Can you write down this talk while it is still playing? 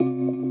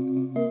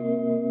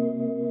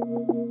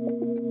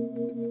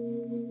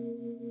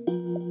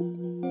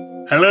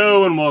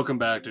Hello and welcome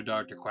back to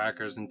Dr.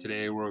 Quackers, and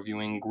today we're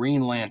reviewing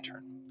Green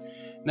Lantern.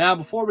 Now,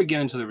 before we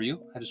get into the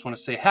review, I just want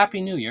to say Happy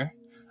New Year.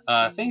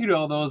 Thank you to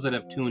all those that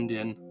have tuned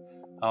in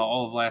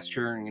all of last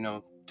year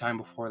and, time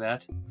before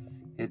that.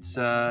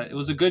 It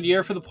was a good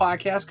year for the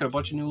podcast. Got a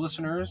bunch of new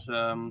listeners.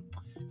 Got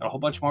a whole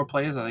bunch more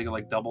plays. I think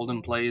it doubled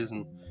in plays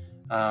and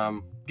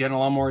getting a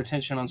lot more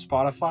attention on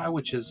Spotify,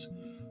 which is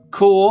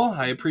cool.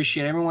 I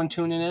appreciate everyone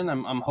tuning in.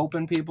 I'm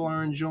hoping people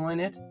are enjoying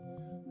it.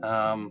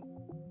 I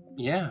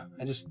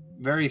just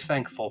very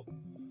thankful.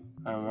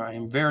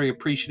 I'm very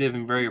appreciative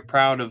and very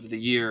proud of the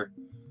year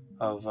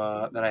of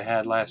that I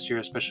had last year,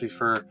 especially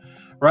for a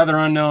rather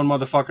unknown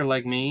motherfucker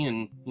like me,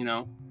 and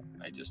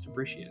I just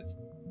appreciate it.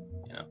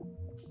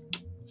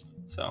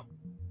 So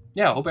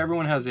I hope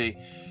everyone has a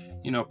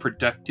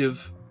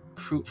productive,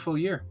 fruitful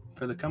year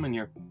for the coming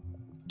year.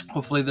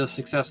 Hopefully the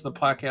success of the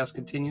podcast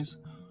continues.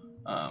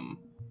 A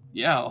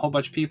whole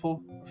bunch of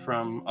people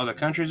from other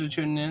countries are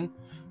tuning in.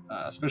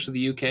 Especially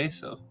the UK,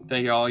 so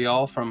thank all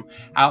y'all from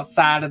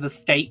outside of the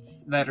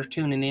states that are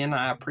tuning in.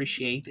 I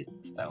appreciate it.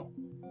 So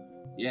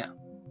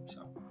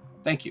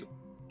thank you.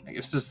 I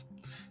guess just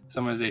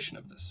summarization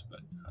of this, but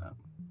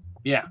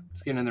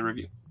let's get into the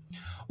review.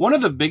 One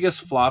of the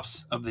biggest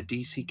flops of the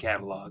DC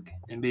catalog,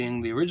 and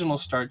being the original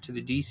start to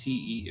the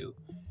DCEU.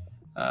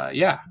 I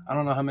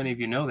don't know how many of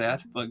you know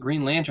that, but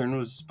Green Lantern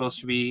was supposed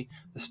to be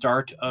the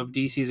start of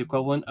DC's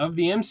equivalent of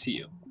the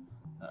MCU.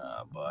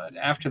 But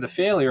after the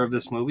failure of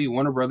this movie,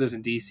 Warner Brothers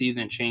and DC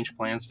then changed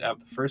plans to have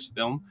the first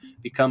film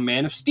become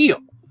Man of Steel,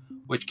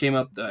 which came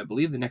out, I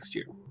believe, the next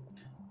year.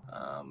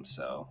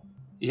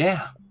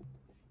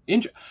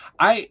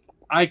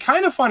 I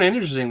kind of find it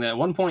interesting that at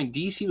one point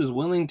DC was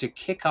willing to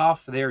kick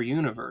off their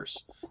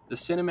universe, the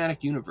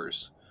cinematic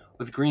universe,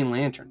 with Green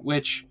Lantern,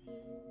 which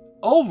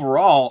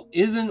overall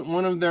isn't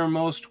one of their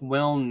most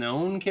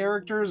well-known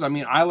characters. I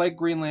mean, I like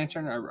Green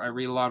Lantern. I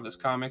read a lot of his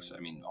comics. I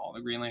mean, all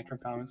the Green Lantern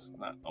comics,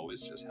 not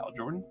always just Hal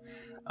Jordan.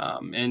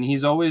 And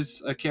he's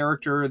always a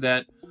character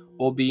that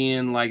will be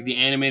in the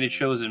animated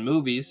shows and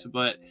movies,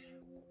 but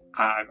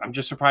I'm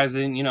just surprised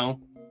they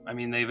didn't,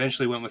 they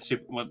eventually went with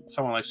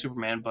someone like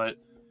Superman, but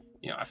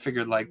I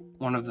figured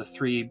one of the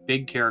three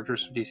big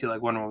characters from DC,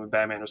 like Wonder Woman,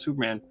 Batman, or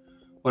Superman,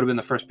 would have been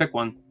the first pick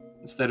one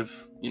instead of,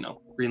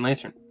 Green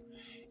Lantern.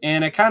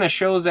 And it kind of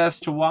shows as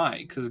to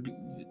why, because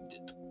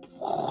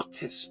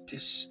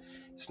this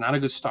it's not a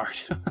good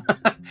start.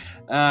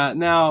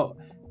 Now,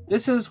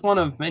 this is one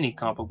of many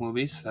comic book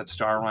movies that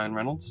star Ryan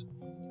Reynolds.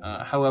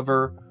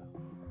 However,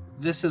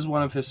 this is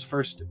one of his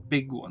first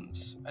big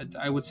ones.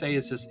 I would say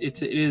it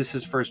is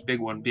his first big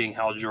one, being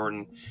Hal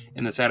Jordan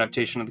in this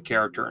adaptation of the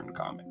character in the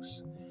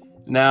comics.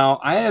 Now,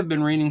 I have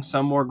been reading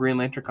some more Green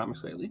Lantern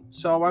comics lately,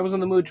 so I was in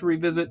the mood to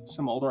revisit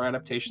some older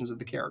adaptations of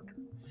the character.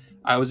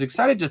 I was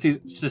excited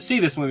to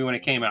see this movie when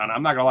it came out.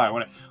 I'm not gonna lie,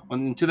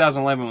 when in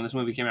 2011 when this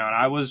movie came out,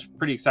 I was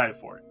pretty excited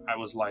for it. I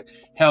was like,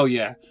 hell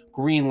yeah,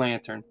 Green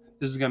Lantern!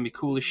 This is gonna be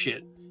cool as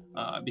shit.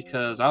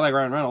 Because I like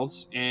Ryan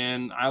Reynolds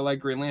and I like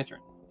Green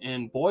Lantern.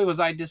 And boy, was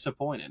I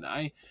disappointed.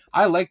 I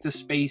like the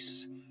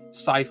space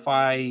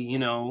sci-fi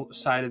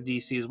side of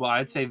DC as well.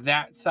 I'd say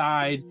that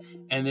side,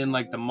 and then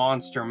the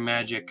monster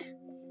magic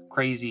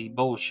crazy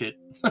bullshit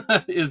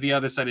is the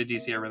other side of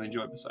DC I really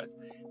enjoy, besides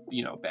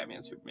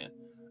Batman, Superman.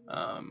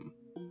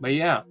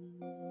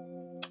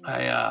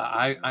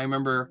 I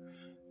remember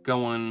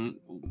going,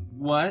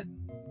 what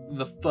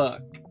the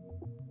fuck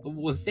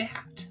was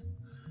that?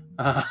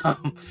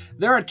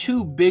 There are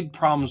two big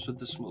problems with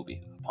this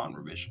movie upon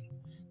revision: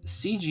 the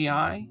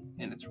CGI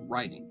and its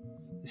writing.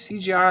 The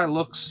CGI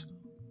looks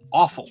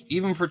awful,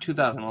 even for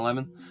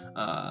 2011.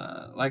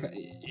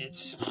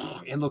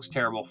 It looks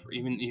terrible for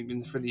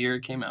even for the year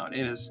it came out.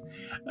 It is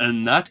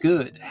not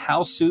good.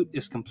 Hal's suit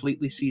is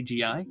completely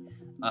CGI.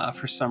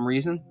 For some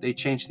reason, they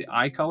changed the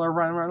eye color of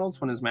Ryan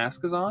Reynolds when his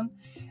mask is on.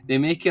 They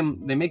make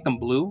them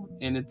blue,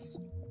 and it's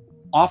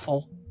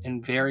awful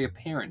and very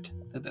apparent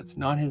that that's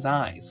not his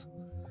eyes.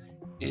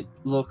 It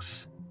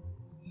looks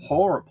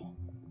horrible.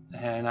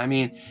 And I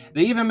mean,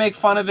 they even make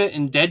fun of it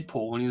in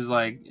Deadpool when he's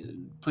like,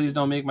 "Please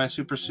don't make my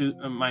super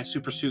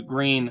suit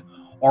green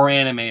or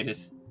animated."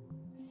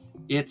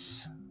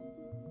 It's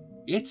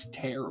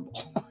terrible.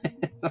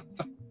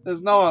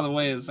 There's no other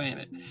way of saying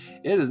it.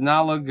 It does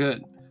not look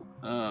good.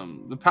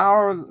 The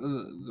power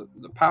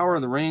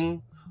of the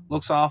ring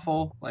looks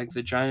awful, like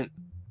the giant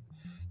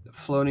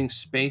floating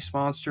space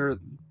monster.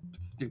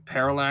 The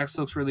parallax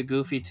looks really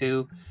goofy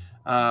too.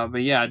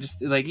 But yeah,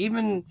 just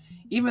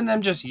even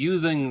them just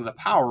using the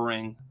power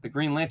ring, the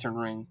Green Lantern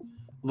ring,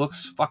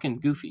 looks fucking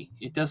goofy.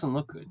 It doesn't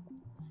look good.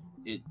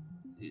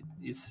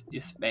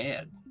 It's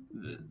bad.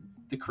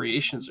 The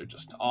creations are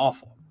just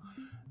awful.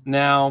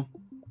 Now,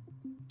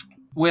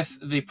 with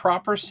the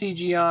proper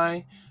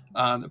CGI,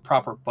 the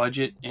proper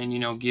budget,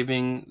 and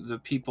giving the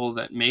people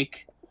that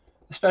make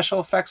the special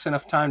effects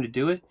enough time to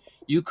do it,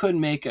 you could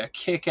make a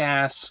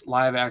kick-ass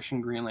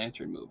live-action Green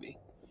Lantern movie.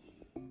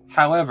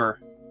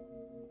 However,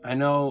 I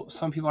know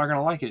some people aren't going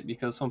to like it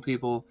because some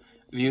people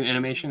view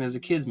animation as a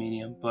kid's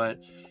medium,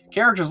 but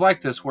characters like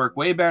this work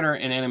way better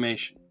in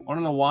animation. Want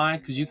to know why?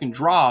 Because you can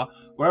draw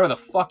whatever the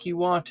fuck you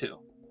want to.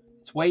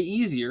 It's way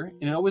easier,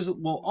 and it always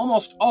will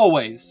almost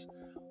always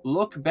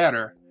look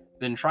better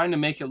than trying to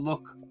make it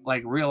look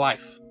like real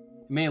life.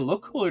 It may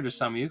look cooler to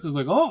some of you because,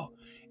 like, oh,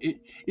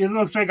 it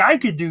looks like I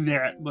could do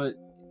that, but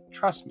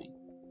trust me,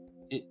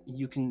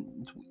 you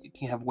can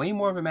have way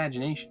more of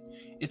imagination.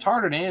 It's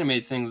harder to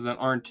animate things that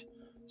aren't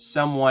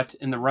somewhat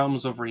in the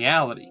realms of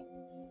reality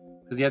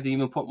because you have to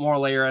even put more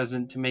layers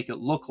in to make it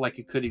look like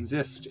it could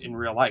exist in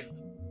real life.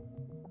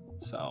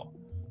 So,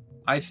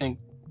 I think,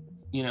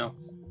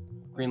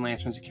 Green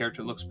Lantern's a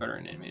character that looks better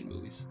in animated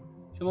movies.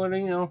 Similar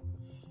to,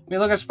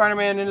 look at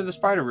Spider-Man Into the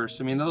Spider-Verse.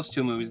 I mean, those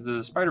two movies,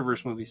 the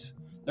Spider-Verse movies,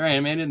 they're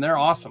animated and they're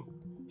awesome.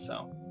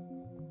 So,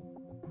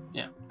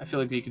 yeah, I feel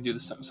like you could do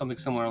something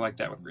similar like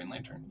that with Green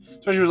Lantern,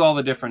 especially with all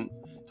the different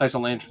types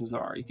of lanterns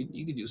there are. You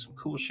could do some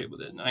cool shit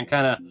with it. And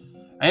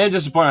I am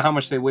disappointed how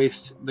much they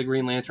waste the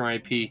Green Lantern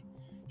IP,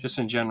 just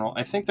in general.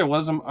 I think there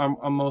was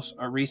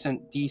a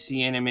recent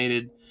DC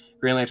animated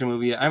Green Lantern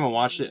movie. I haven't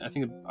watched it. I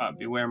think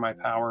Beware My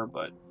Power,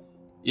 but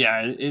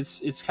yeah,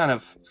 it's kind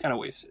of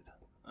wasted.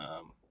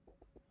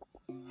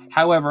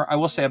 However, I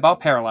will say about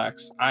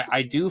Parallax,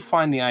 I do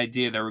find the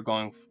idea they were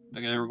going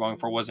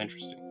for was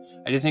interesting.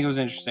 I did think it was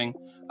interesting.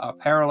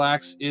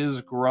 Parallax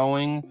is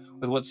growing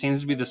with what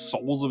seems to be the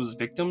souls of his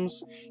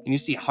victims, and you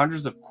see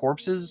hundreds of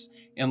corpses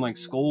and like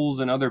skulls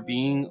and other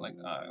being like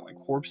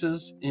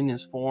corpses in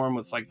his form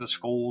with like the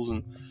skulls,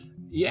 and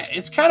yeah,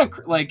 it's kind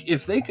of like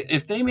if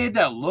they made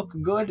that look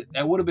good,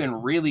 that would have been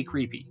really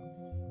creepy.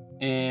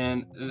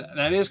 And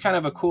that is kind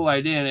of a cool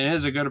idea, and it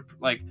is a good,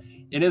 like,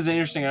 it is an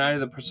interesting idea,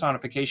 the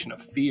personification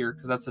of fear,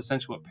 because that's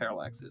essentially what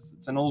Parallax is.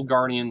 It's an old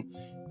guardian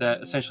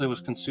that essentially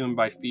was consumed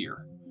by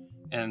fear,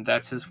 and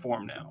that's his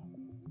form now.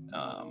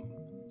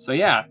 So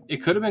yeah, it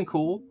could have been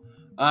cool.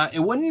 It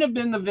wouldn't have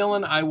been the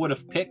villain I would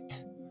have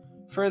picked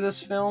for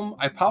this film.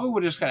 I probably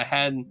would have just kind of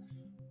had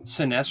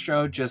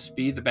Sinestro just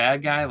be the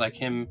bad guy, like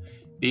him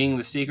being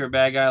the secret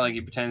bad guy, like he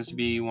pretends to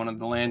be one of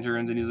the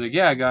lanterns, and he's like,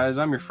 yeah, guys,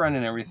 I'm your friend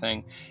and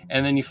everything.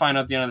 And then you find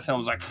out at the end of the film,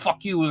 it's like,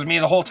 fuck you, it was me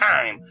the whole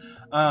time.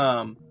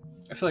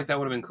 I feel like that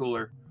would have been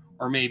cooler.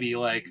 Or maybe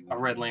like a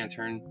Red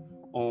Lantern,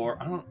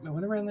 or I don't know,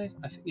 were the Red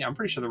Lantern? I'm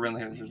pretty sure the Red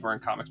Lanterns were in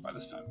comics by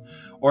this time.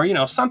 Or,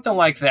 something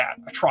like that.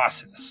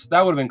 Atrocitus.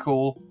 That would have been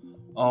cool.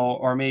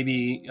 Or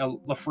maybe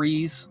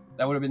LaFreeze.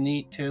 That would have been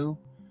neat too.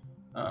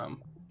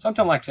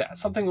 Something like that.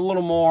 Something a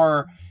little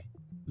more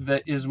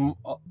that is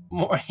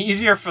more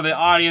easier for the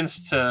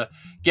audience to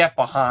get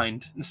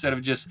behind instead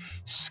of just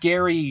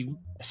scary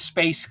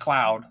space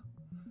cloud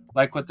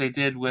like what they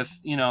did with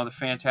the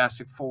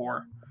Fantastic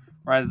Four,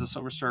 Rise of the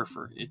Silver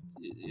Surfer.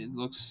 It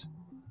looks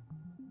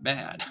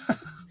bad.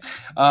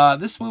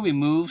 This movie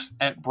moves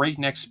at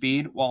breakneck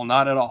speed while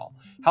not at all.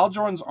 Hal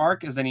Jordan's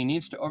arc is that he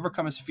needs to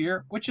overcome his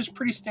fear, which is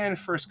pretty standard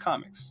for his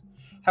comics.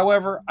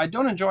 However, I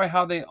don't enjoy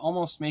how they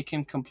almost make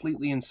him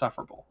completely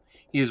insufferable.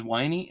 He is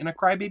whiny and a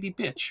crybaby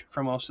bitch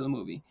for most of the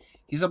movie.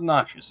 He's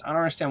obnoxious. I don't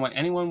understand why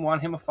anyone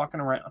want him fucking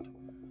around.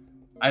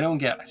 I don't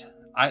get it.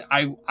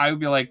 I would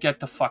be like, get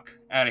the fuck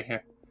out of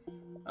here.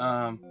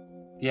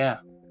 Yeah.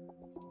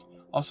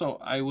 Also,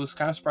 I was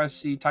kind of surprised to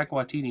see Taika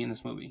Waititi in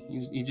this movie.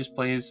 He just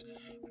plays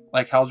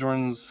like Hal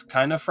Jordan's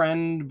kind of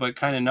friend, but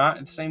kind of not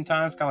at the same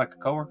time. It's kind of like a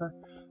coworker.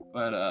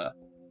 But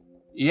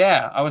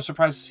yeah, I was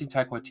surprised to see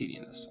Taika Waititi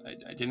in this.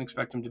 I didn't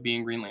expect him to be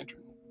in Green Lantern.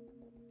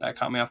 That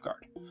caught me off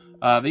guard.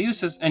 They use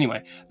his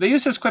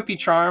quippy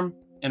charm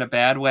in a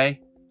bad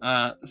way,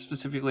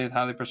 specifically with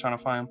how they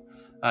personify him.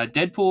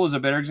 Deadpool is a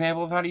better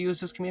example of how to use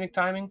his comedic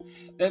timing.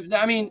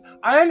 I mean,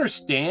 I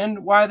understand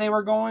why they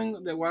were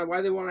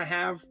why they want to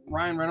have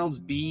Ryan Reynolds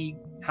be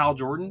Hal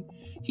Jordan.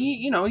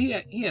 He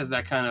has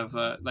that kind of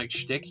like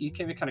shtick. He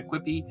can be kind of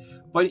quippy,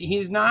 but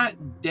he's not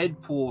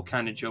Deadpool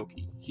kind of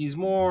jokey. He's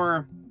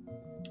more,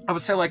 I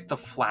would say, like the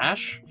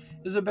Flash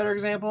is a better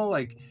example.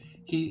 Like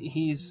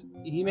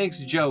he makes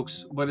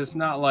jokes, but it's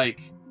not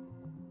like,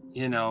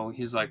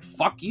 he's like,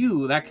 fuck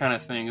you, that kind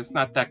of thing. It's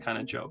not that kind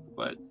of joke,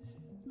 but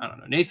I don't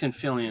know. Nathan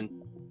Fillion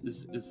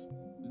is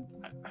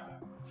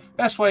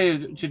best way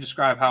to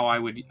describe how I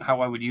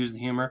would use the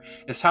humor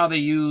is how they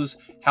use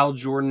Hal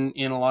Jordan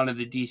in a lot of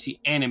the DC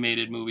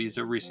animated movies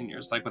of recent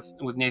years, like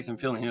with Nathan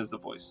Fillion as the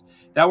voice.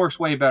 That works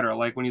way better.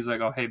 Like when he's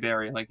like, "Oh, hey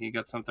Barry," like you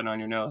got something on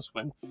your nose.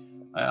 When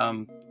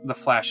the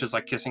Flash is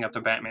like kissing up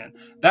to Batman.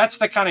 That's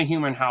the kind of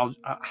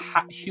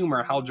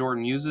humor Hal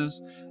Jordan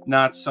uses.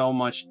 Not so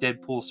much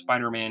Deadpool,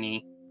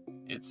 Spider-Man-y.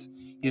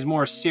 He's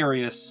more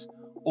serious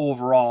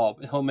overall.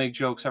 He'll make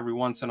jokes every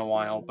once in a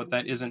while, but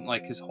that isn't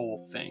like his whole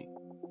thing.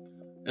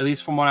 At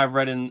least from what I've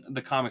read in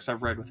the comics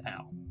I've read with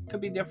Hal.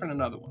 Could be different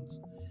in other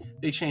ones.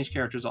 They change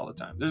characters all the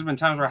time. There's been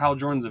times where Hal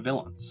Jordan's a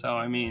villain. So,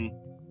 I mean,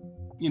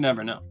 you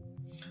never know.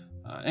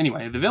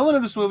 Anyway, the villain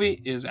of this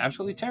movie is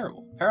absolutely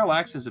terrible.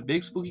 Parallax is a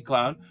big spooky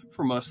cloud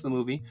for most of the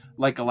movie,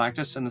 like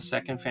Galactus in the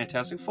second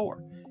Fantastic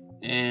Four.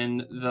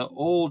 And the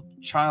old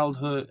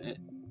childhood...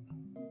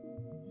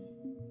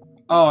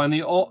 Oh, and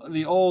the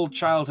old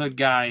childhood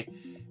guy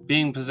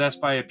being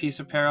possessed by a piece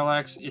of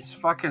Parallax, it's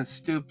fucking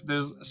stupid.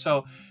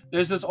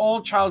 There's this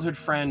old childhood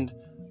friend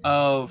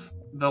of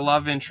the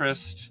love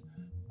interest,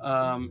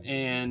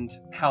 and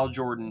Hal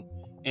Jordan.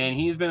 And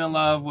he's been in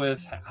love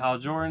with Hal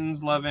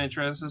Jordan's love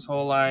interest his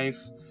whole life.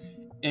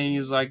 And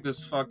he's like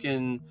this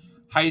fucking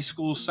high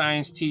school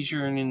science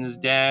teacher, and his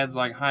dad's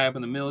like high up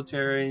in the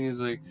military, and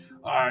he's like,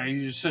 oh,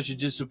 you're such a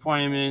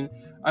disappointment.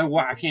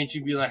 Why can't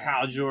you be like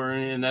Hal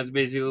Jordan? And that's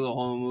basically the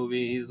whole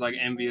movie. He's like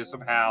envious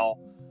of Hal,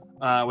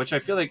 which I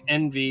feel like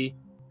envy,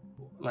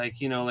 like,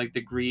 like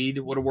the greed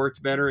would have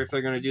worked better if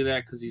they're going to do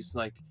that, because he's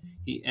like,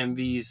 he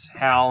envies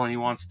Hal, and he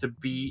wants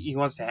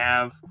to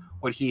have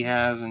what he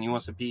has, and he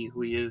wants to be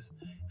who he is.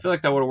 I feel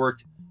like that would have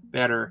worked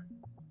better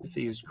if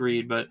he used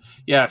greed. But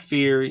yeah,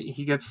 fear.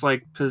 He gets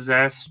like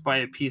possessed by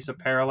a piece of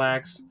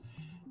parallax.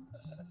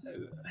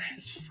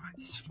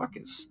 It's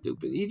fucking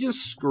stupid. He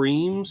just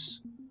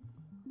screams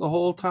the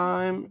whole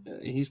time.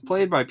 He's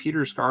played by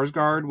Peter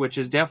Skarsgård, which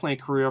is definitely a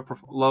career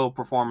low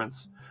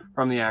performance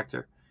from the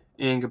actor,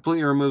 and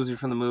completely removes you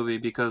from the movie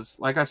because,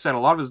 like I said, a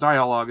lot of his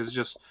dialogue is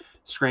just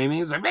screaming.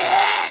 He's like,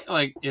 "Bleh!"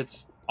 Like,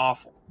 it's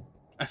awful.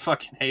 I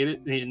fucking hate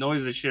it. It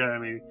annoys the shit out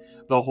of me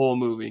the whole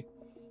movie.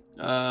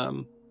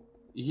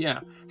 Yeah.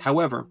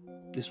 However,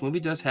 this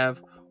movie does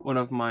have one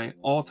of my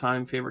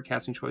all-time favorite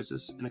casting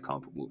choices in a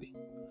comic book movie: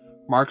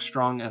 Mark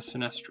Strong as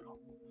Sinestro.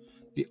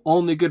 The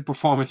only good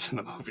performance in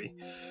the movie.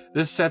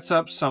 This sets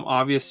up some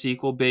obvious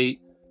sequel bait,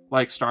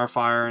 like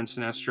Starfire and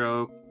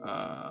Sinestro,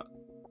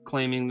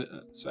 claiming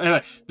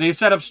anyway, they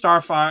set up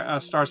Star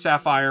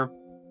Sapphire,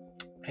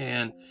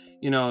 and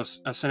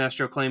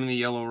Sinestro claiming the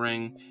yellow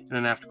ring in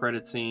an after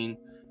credit scene.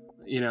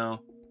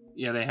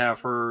 They have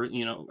her.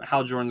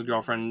 Hal Jordan's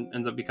girlfriend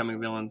ends up becoming a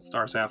villain,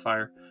 Star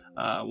Sapphire,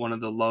 one of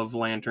the Love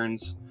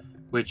Lanterns,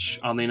 which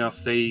oddly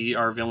enough they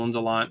are villains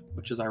a lot,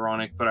 which is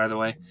ironic, but either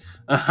way.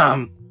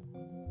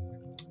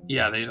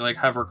 They like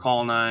have her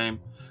call name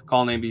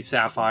be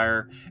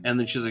Sapphire, and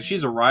then she's like,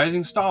 she's a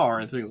rising star,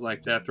 and things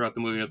like that throughout the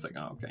movie. It's like,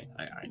 oh, okay,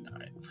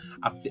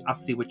 I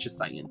see what you're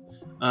saying.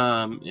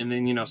 And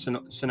then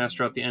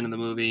Sinestro at the end of the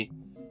movie,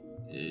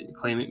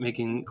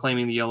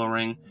 claiming the yellow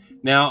ring.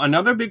 Now,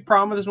 another big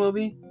problem with this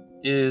movie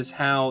is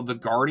how the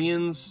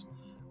Guardians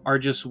are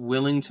just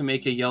willing to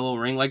make a yellow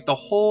ring. Like, the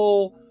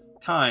whole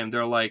time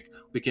they're like,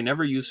 we can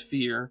never use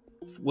fear.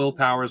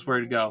 Willpower is where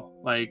to go.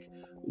 Like,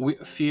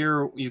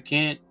 fear, you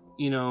can't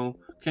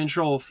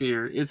control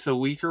fear. It's a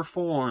weaker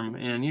form,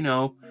 and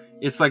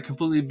it's like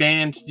completely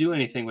banned to do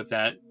anything with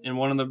that. And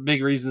one of the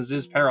big reasons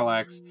is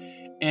parallax.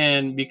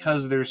 And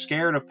because they're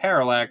scared of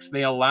parallax,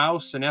 they allow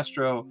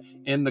Sinestro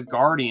and the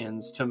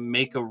Guardians to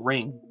make a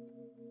ring.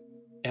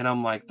 And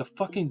I'm like, the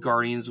fucking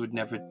Guardians would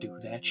never do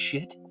that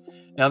shit.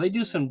 Now, they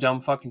do some dumb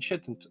fucking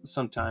shit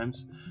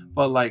sometimes,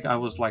 but like, I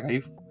was like,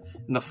 in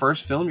the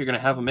first film, you're gonna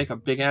have them make a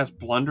big ass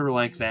blunder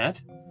like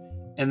that?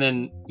 And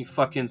then you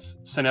fucking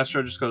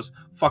Sinestro just goes,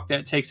 fuck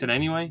that, takes it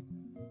anyway?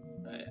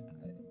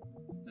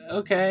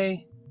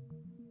 Okay.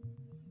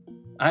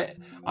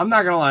 I'm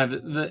not gonna lie,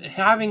 the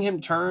having him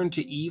turn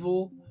to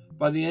evil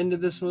by the end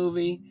of this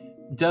movie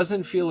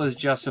doesn't feel as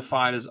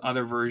justified as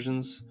other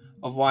versions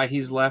of why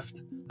he's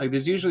left. Like,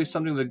 there's usually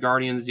something the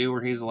Guardians do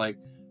where he's like,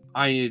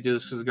 I need to do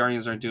this because the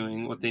Guardians aren't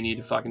doing what they need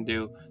to fucking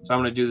do, so I'm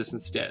gonna do this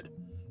instead.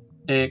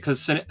 Because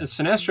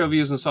Sinestro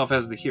views himself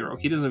as the hero.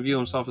 He doesn't view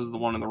himself as the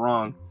one in the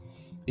wrong.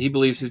 He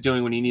believes he's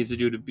doing what he needs to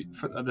do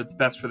that's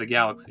best for the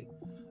galaxy,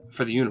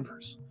 for the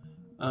universe.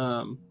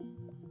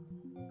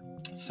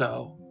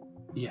 So,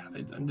 yeah,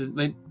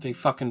 they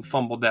fucking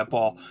fumbled that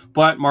ball.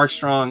 But Mark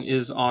Strong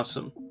is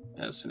awesome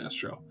as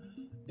Sinestro,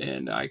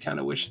 and I kind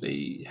of wish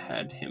they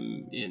had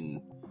him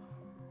in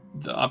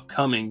the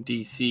upcoming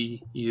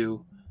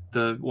DCU,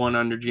 the one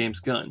under James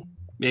Gunn.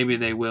 Maybe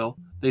they will.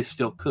 They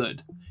still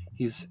could.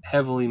 He's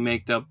heavily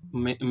makeup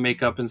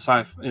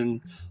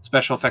in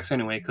special effects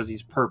anyway, because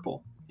he's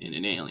purple in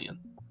an alien.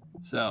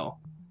 So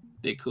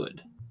they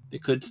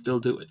could still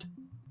do it.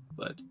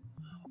 But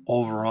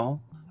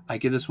overall, I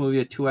give this movie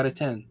a 2 out of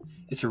 10.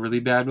 It's a really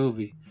bad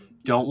movie.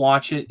 Don't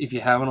watch it if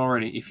you haven't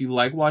already. If you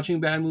like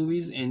watching bad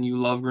movies and you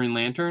love Green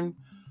Lantern,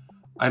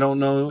 I don't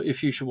know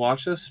if you should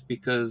watch this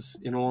because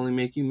it'll only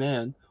make you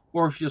mad.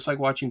 Or if you just like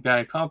watching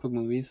bad comic book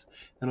movies,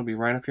 then it'll be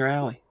right up your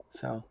alley.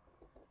 So,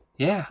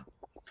 yeah.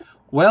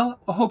 Well,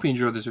 I hope you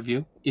enjoyed this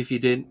review. If you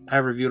did, I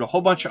reviewed a whole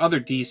bunch of other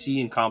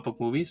DC and comic book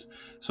movies.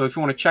 So if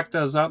you want to check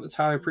those out, that's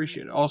highly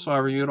appreciated. Also, I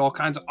reviewed all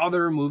kinds of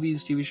other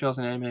movies, TV shows,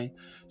 and anime.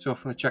 So if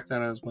you want to check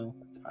that out as well,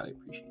 it's highly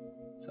appreciated.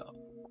 So,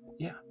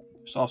 yeah.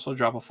 Just also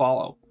drop a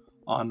follow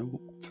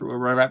through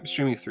a web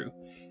streaming through.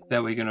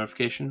 That way you get a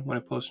notification when I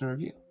post a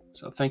review.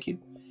 So thank you.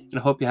 And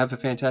I hope you have a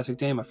fantastic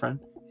day, my friend.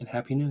 And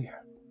Happy New Year.